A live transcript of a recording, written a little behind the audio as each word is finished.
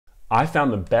I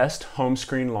found the best home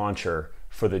screen launcher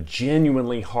for the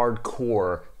genuinely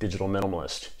hardcore digital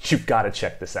minimalist. You've got to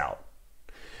check this out.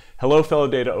 Hello, fellow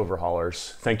data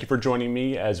overhaulers. Thank you for joining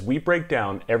me as we break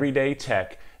down everyday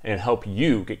tech and help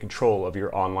you get control of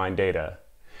your online data.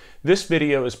 This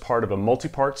video is part of a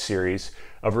multi-part series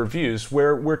of reviews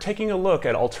where we're taking a look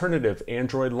at alternative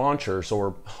Android launchers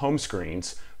or home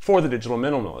screens for the digital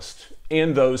minimalist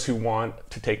and those who want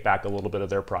to take back a little bit of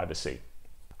their privacy.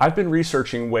 I've been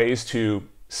researching ways to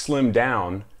slim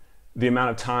down the amount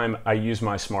of time I use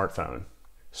my smartphone,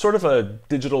 sort of a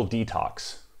digital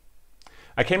detox.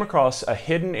 I came across a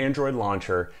hidden Android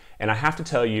launcher, and I have to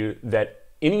tell you that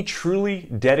any truly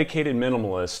dedicated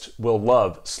minimalist will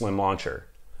love Slim Launcher.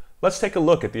 Let's take a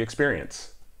look at the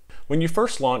experience. When you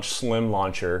first launch Slim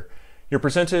Launcher, you're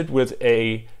presented with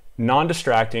a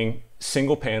non-distracting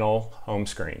single panel home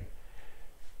screen.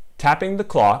 Tapping the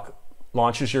clock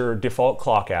launches your default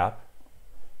clock app.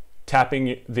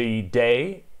 Tapping the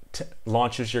day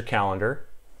launches your calendar.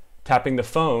 Tapping the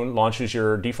phone launches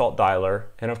your default dialer.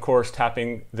 And of course,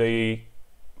 tapping the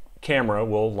camera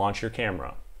will launch your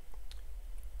camera.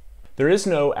 There is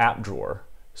no app drawer.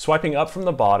 Swiping up from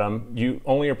the bottom, you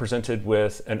only are presented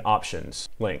with an options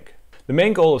link. The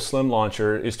main goal of Slim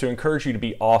Launcher is to encourage you to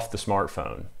be off the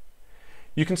smartphone.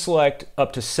 You can select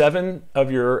up to 7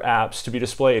 of your apps to be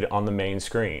displayed on the main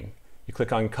screen. You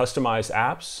click on Customize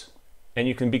Apps, and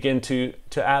you can begin to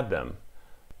add them.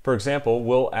 For example,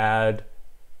 we'll add,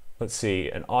 let's see,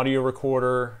 an audio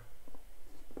recorder,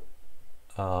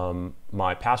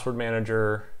 my password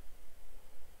manager,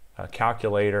 a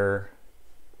calculator,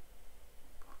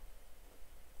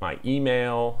 my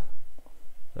email.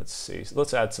 Let's see, so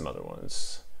let's add some other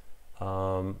ones.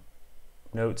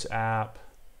 Notes app,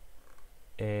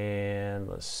 and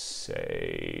let's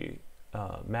say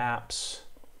maps,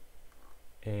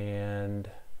 and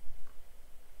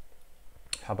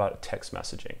how about text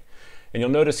messaging? And you'll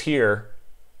notice here,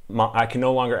 I can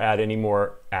no longer add any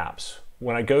more apps.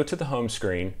 When I go to the home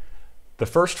screen, the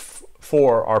first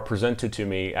 4 are presented to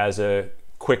me as a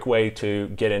quick way to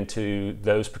get into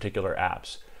those particular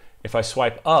apps. If I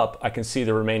swipe up, I can see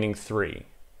the remaining 3,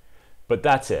 but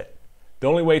that's it. The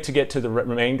only way to get to the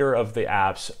remainder of the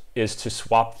apps is to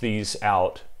swap these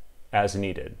out as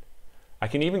needed. I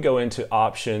can even go into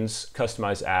Options,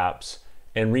 Customize Apps,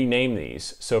 and rename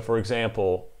these. So for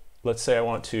example, let's say I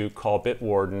want to call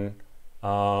Bitwarden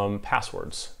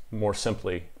passwords, more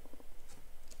simply,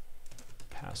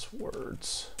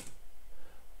 passwords.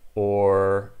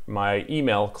 Or my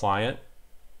email client,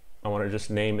 I want to just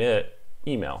name it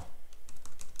email.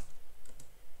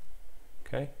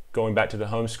 Okay, going back to the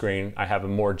home screen, I have a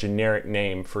more generic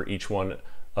name for each one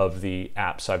of the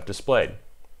apps I've displayed.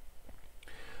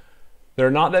 There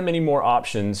are not that many more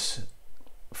options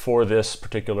for this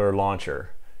particular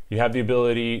launcher. You have the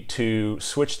ability to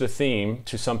switch the theme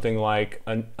to something like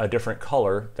a different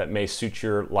color that may suit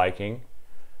your liking.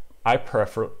 I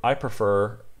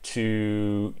prefer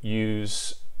to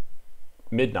use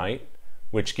midnight,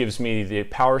 which gives me the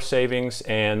power savings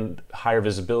and higher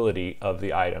visibility of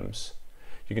the items.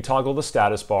 You can toggle the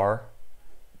status bar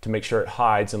to make sure it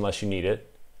hides unless you need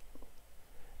it.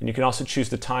 And you can also choose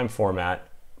the time format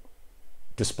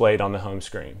displayed on the home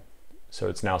screen. So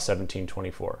it's now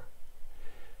 1724.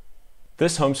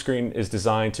 This home screen is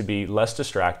designed to be less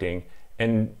distracting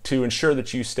and to ensure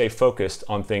that you stay focused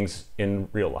on things in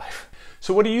real life.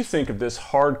 So what do you think of this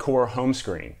hardcore home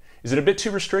screen? Is it a bit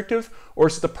too restrictive, or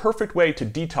is it the perfect way to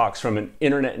detox from an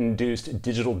internet-induced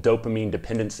digital dopamine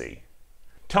dependency?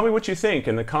 Tell me what you think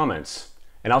in the comments,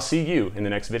 and I'll see you in the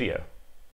next video.